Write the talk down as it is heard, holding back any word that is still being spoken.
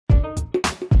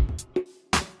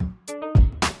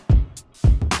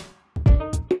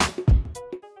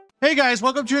Hey guys,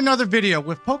 welcome to another video.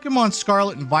 With Pokemon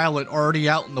Scarlet and Violet already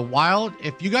out in the wild,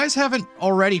 if you guys haven't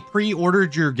already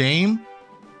pre-ordered your game,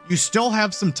 you still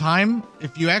have some time.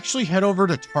 If you actually head over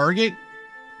to Target,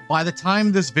 by the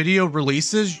time this video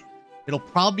releases, it'll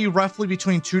probably be roughly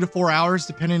between 2 to 4 hours,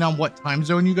 depending on what time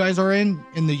zone you guys are in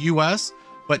the US.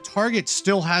 But Target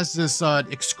still has this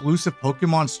exclusive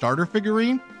Pokemon starter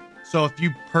figurine. So if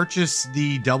you purchase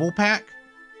the double pack,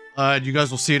 you guys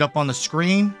will see it up on the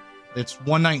screen. It's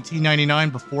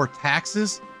 $119.99 before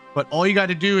taxes, but all you got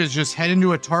to do is just head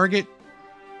into a Target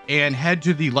and head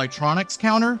to the electronics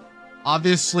counter.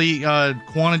 Obviously,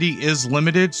 quantity is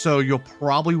limited, so you'll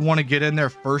probably want to get in there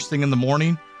first thing in the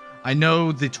morning. I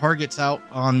know the Targets out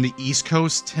on the East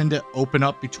Coast tend to open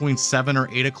up between 7 or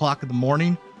 8 o'clock in the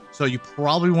morning, so you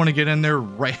probably want to get in there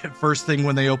right at first thing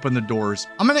when they open the doors.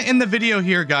 I'm going to end the video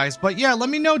here, guys, but yeah, let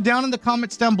me know down in the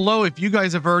comments down below if you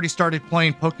guys have already started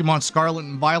playing Pokemon Scarlet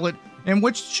and Violet, and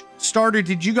which starter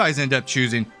did you guys end up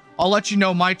choosing. I'll let you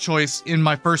know my choice in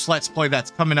my first Let's Play that's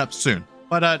coming up soon.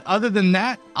 But other than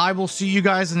that, I will see you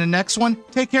guys in the next one.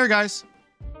 Take care, guys.